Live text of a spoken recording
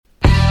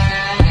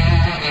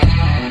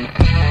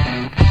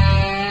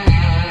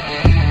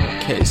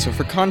So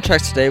for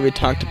contracts today, we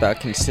talked about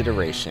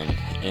consideration,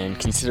 and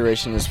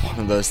consideration is one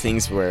of those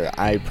things where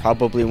I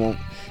probably won't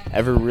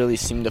ever really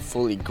seem to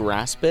fully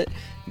grasp it,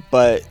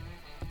 but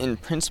in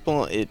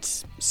principle,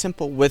 it's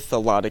simple with a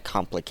lot of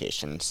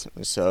complications.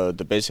 So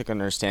the basic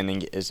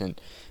understanding isn't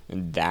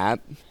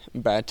that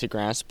bad to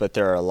grasp, but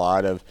there are a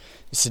lot of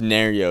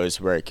scenarios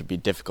where it could be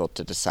difficult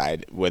to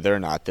decide whether or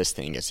not this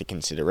thing is a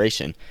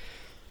consideration.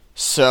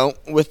 So,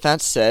 with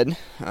that said,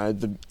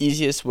 the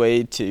easiest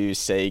way to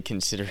say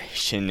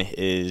consideration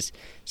is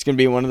it's going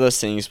to be one of those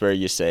things where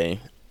you say,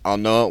 I'll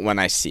know it when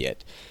I see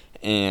it.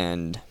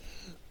 And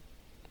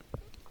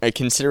a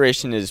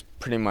consideration is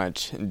pretty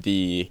much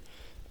the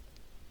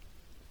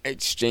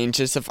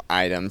exchanges of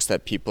items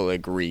that people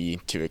agree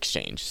to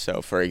exchange.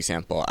 So, for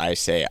example, I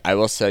say, I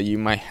will sell you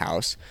my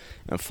house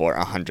for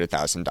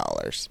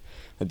 $100,000.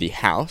 The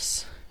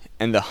house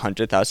and the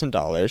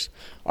 $100,000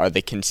 are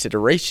the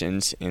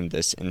considerations in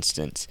this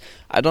instance.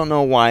 I don't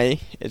know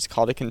why it's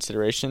called a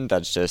consideration.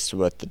 That's just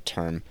what the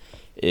term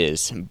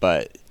is.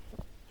 But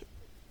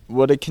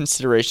what a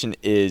consideration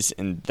is,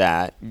 in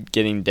that,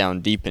 getting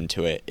down deep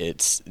into it,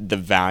 it's the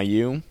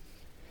value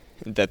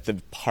that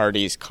the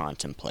parties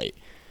contemplate.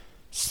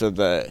 So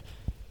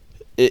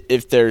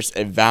if there's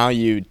a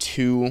value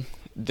to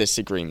this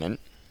agreement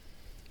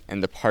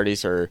and the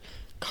parties are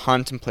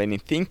contemplating,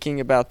 thinking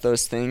about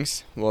those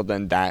things, well,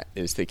 then that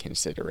is the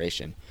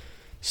consideration.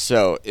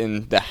 So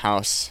in the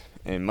house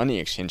and money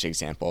exchange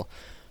example,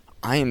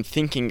 I am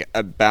thinking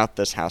about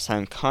this house. I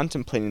am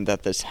contemplating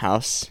that this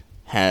house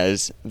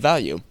has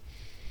value.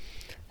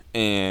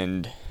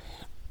 And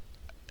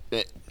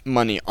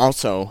money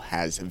also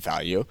has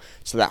value,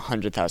 so that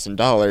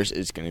 $100,000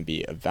 is going to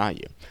be of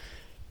value.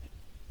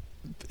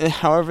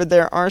 However,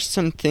 there are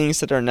some things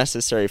that are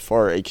necessary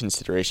for a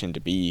consideration to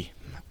be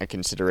a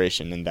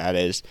consideration, and that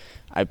is,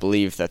 I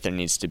believe that there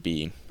needs to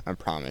be a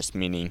promise,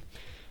 meaning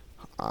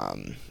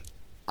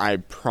I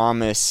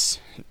promise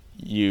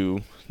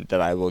you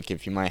that I will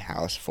give you my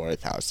house for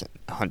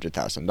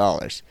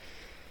 $100,000.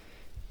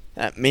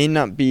 That may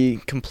not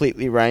be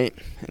completely right.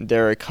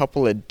 There are a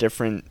couple of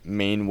different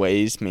main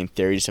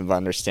theories of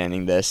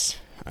understanding this.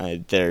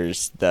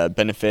 There's the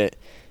benefit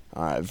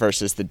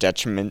versus the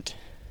detriment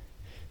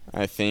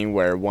thing,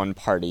 where one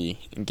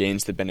party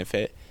gains the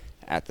benefit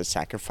at the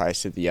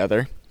sacrifice of the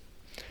other.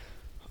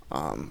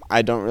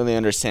 I don't really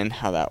understand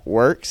how that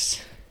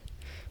works.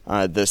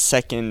 The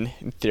second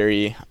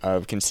theory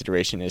of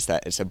consideration is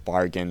that it's a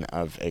bargain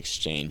of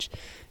exchange.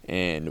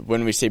 And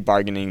when we say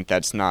bargaining,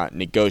 that's not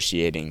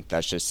negotiating.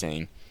 That's just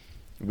saying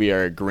we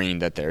are agreeing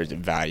that there's a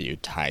value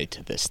tied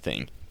to this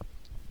thing.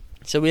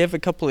 So we have a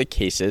couple of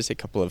cases, a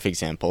couple of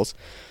examples.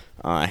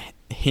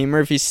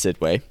 Hamer v.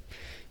 Sidway.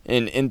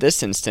 And in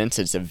this instance,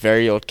 it's a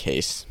very old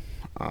case,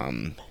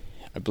 I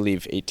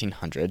believe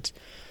 1800s.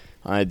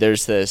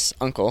 There's this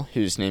uncle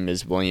whose name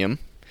is William,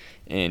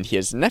 and he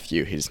has a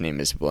nephew whose name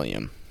is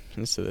William.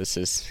 And so this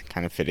is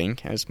kind of fitting,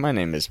 as my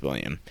name is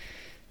William,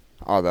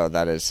 although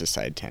that is a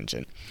side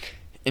tangent.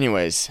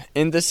 Anyways,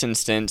 in this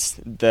instance,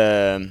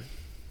 the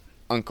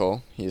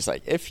uncle, he's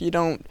like, if you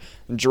don't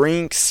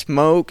drink,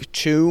 smoke,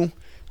 chew,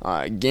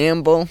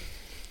 gamble,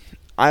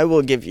 I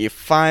will give you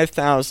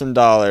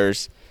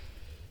 $5,000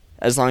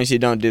 as long as you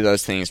don't do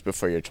those things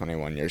before you're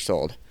 21 years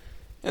old.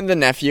 And the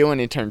nephew, when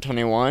he turned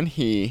 21,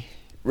 he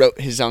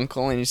wrote his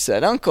uncle and he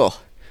said, Uncle,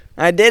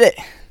 I did it.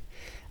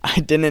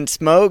 I didn't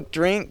smoke,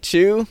 drink,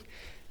 chew.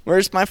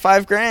 Where's my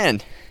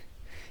 $5,000?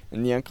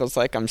 And the uncle's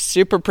like, I'm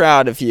super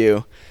proud of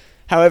you.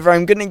 However,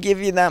 I'm going to give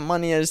you that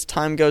money as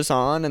time goes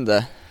on, and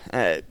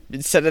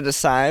set it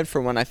aside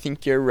for when I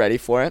think you're ready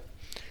for it.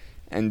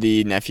 And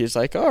the nephew's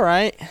like, all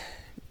right,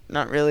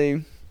 not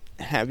really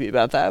happy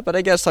about that, but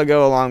I guess I'll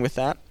go along with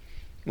that.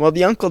 Well,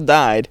 the uncle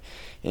died,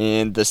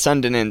 and the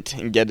son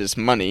didn't get his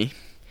money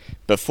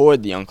before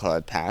the uncle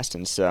had passed,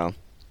 and so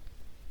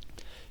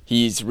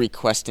he's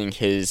requesting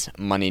his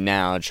money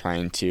now,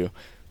 trying to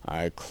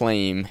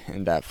claim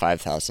that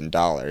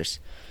 $5,000.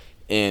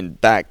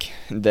 And back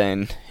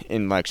then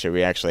in lecture,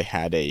 we actually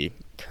had a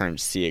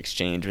currency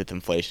exchange with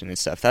inflation and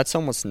stuff. That's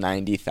almost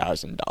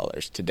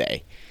 $90,000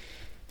 today.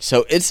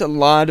 So it's a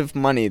lot of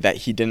money that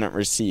he didn't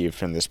receive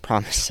from this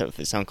promise of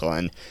his uncle.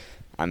 And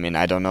I mean,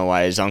 I don't know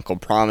why his uncle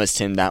promised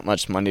him that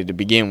much money to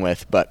begin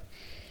with, but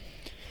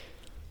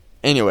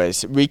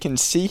anyways, we can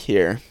see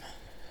here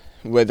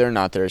whether or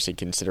not there's a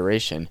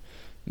consideration,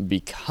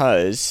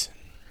 because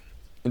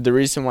the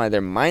reason why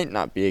there might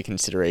not be a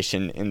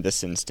consideration in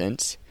this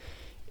instance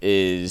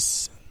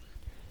is,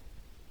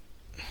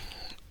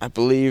 I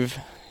believe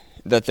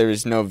that there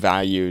is no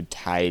value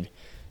tied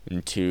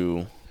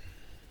into,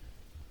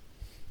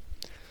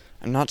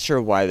 I'm not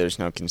sure why there's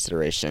no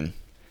consideration.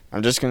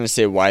 I'm just going to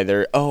say why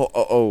there,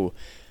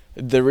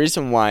 the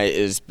reason why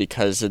is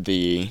because of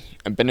the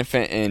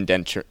benefit and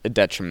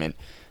detriment.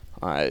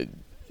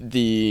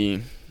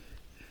 The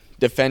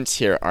defense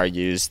here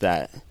argues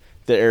that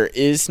there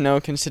is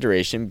no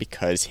consideration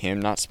because him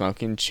not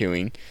smoking,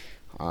 chewing,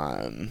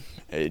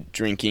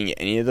 drinking,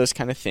 any of those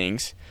kind of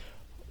things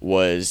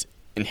was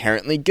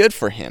inherently good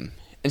for him.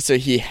 And so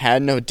he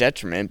had no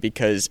detriment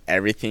because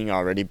everything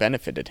already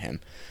benefited him.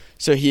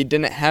 So he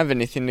didn't have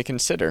anything to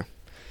consider.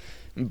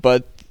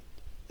 But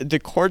the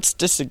courts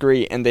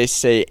disagree, and they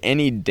say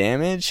any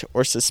damage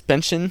or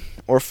suspension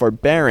or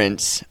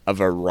forbearance of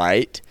a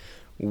right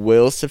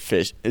will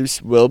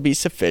be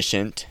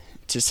sufficient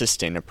to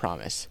sustain a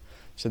promise.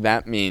 So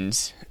that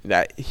means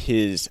that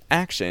his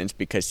actions,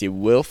 because he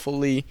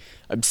willfully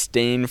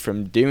abstained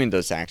from doing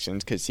those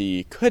actions, because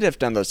he could have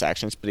done those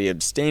actions, but he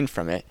abstained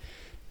from it,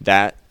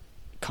 that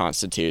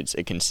constitutes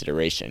a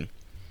consideration.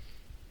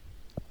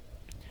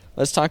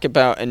 Let's talk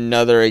about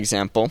another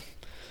example.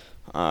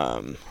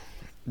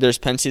 There's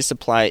Pennsy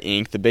Supply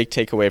Inc. The big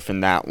takeaway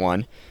from that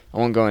one, I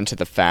won't go into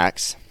the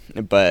facts,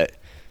 but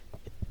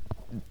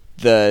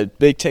the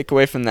big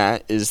takeaway from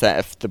that is that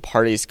if the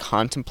parties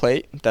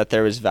contemplate that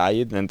there is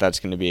value, then that's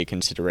going to be a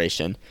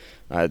consideration.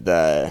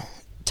 The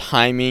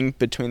timing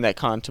between that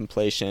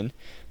contemplation,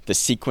 the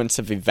sequence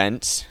of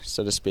events,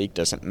 so to speak,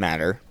 doesn't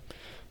matter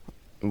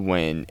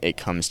when it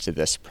comes to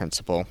this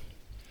principle.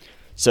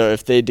 So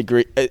if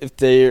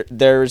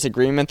there is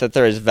agreement that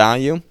there is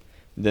value,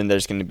 then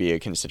there's going to be a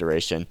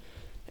consideration.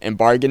 And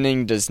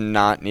bargaining does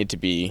not need to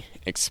be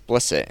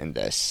explicit in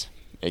this.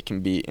 It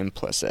can be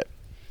implicit.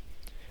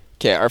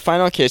 Okay, our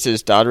final case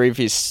is Daugherty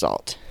v.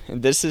 Salt.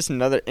 And this is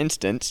another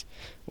instance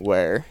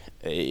where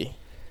a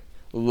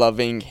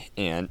loving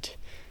aunt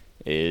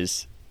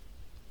is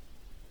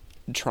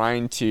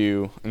trying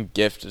to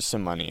gift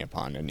some money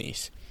upon a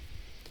niece.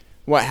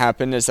 What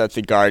happened is that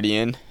the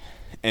guardian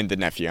and the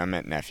nephew,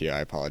 I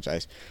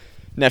apologize.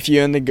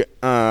 Nephew and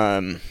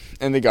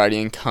the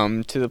guardian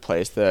come to the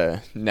place.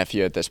 The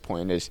nephew at this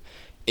point is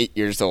 8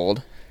 years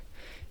old,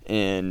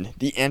 and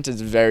the aunt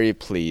is very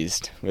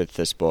pleased with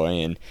this boy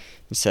and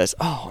says,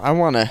 "Oh, I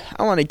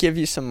wanna give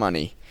you some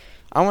money.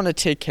 I wanna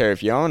take care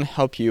of you. I wanna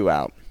help you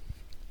out."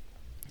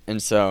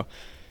 And so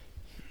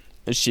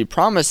she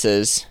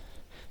promises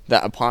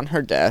that upon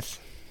her death,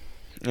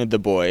 the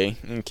boy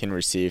can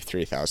receive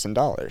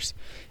 $3,000,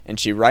 and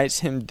she writes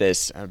him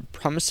this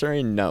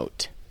promissory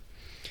note.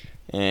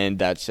 And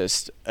that's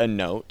just a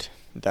note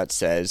that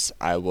says,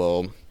 I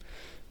will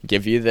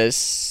give you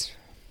this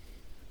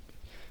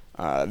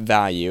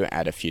value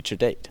at a future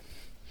date.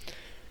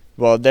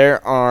 Well,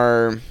 there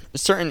are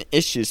certain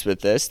issues with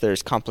this.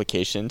 There's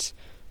complications.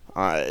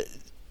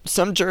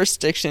 Some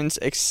jurisdictions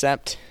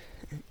accept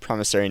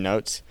promissory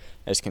notes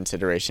as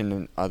consideration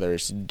and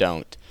others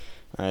don't.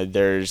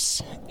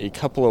 There's a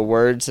couple of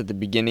words at the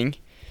beginning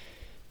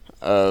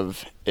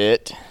of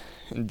it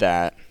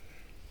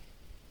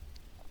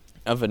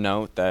of a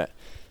note that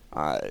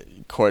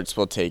courts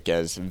will take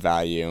as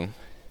value.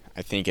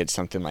 I think it's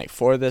something like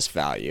 "for this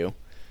value,"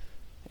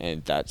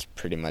 and that's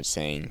pretty much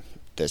saying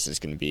this is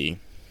going to be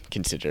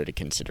considered a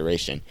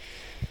consideration.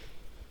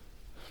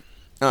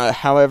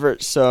 However,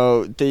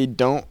 so they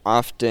don't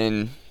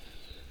often...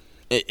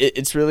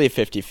 It's really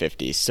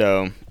 50-50.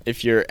 So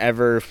if you're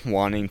ever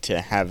wanting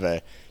to have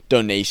a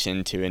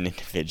donation to an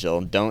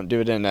individual, don't do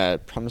it in a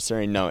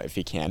promissory note if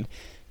you can.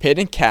 Pay it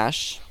in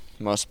cash,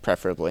 most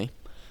preferably.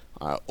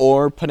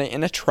 Or put it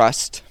in a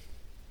trust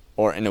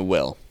or in a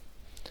will.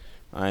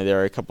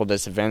 There are a couple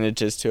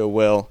disadvantages to a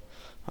will,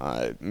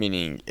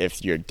 meaning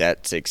if your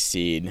debts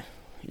exceed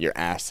your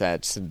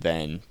assets,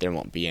 then there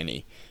won't be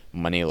any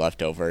money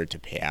left over to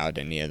pay out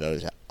any of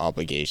those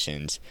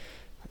obligations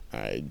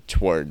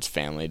towards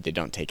family. They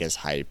don't take as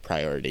high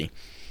priority.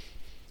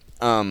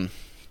 But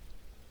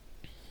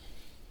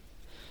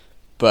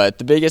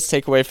the biggest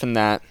takeaway from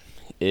that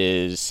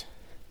is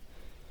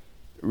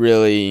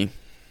really...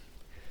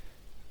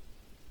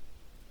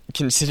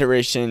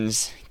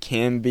 considerations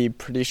can be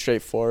pretty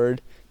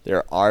straightforward.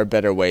 There are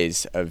better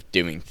ways of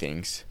doing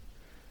things.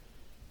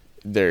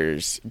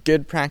 There's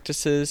good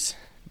practices,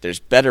 there's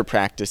better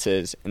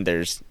practices, and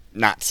there's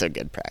not so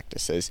good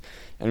practices.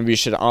 And we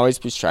should always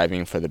be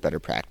striving for the better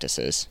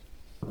practices.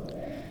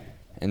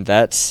 And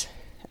that's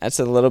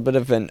a little bit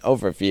of an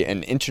overview,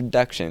 an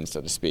introduction,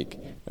 so to speak,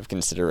 of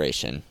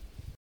consideration.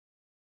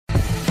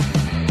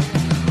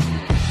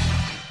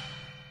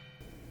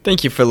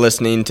 Thank you for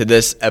listening to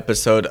this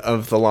episode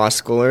of The Law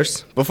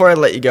Schoolers. Before I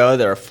let you go,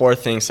 there are 4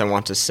 things I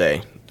want to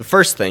say. The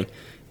first thing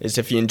is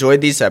if you enjoyed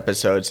these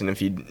episodes and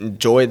if you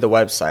enjoyed the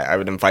website, I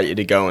would invite you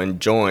to go and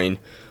join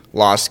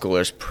Law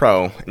Schoolers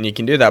Pro. And you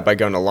can do that by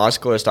going to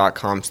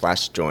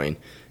lawschoolers.com/join.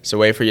 It's a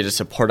way for you to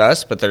support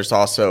us, but there's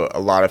also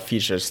a lot of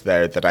features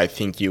there that I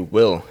think you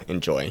will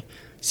enjoy.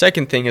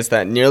 Second thing is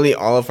that nearly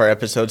all of our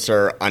episodes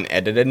are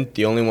unedited.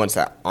 The only ones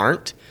that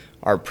aren't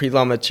are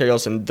pre-law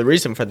materials, and the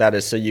reason for that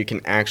is so you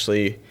can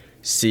actually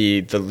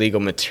see the legal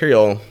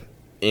material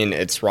in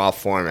its raw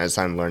form as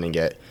I'm learning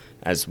it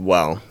as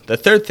well. The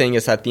third thing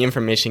is that the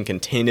information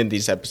contained in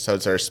these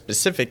episodes are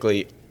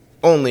specifically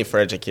only for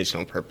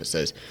educational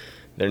purposes.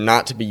 They're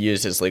not to be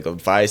used as legal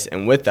advice,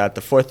 and with that,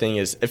 the fourth thing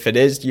is if it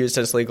is used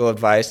as legal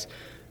advice,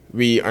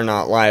 we are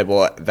not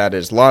liable. That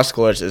is, Law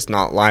Schoolers is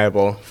not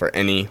liable for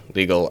any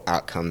legal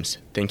outcomes.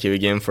 Thank you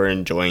again for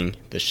enjoying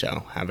the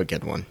show. Have a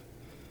good one.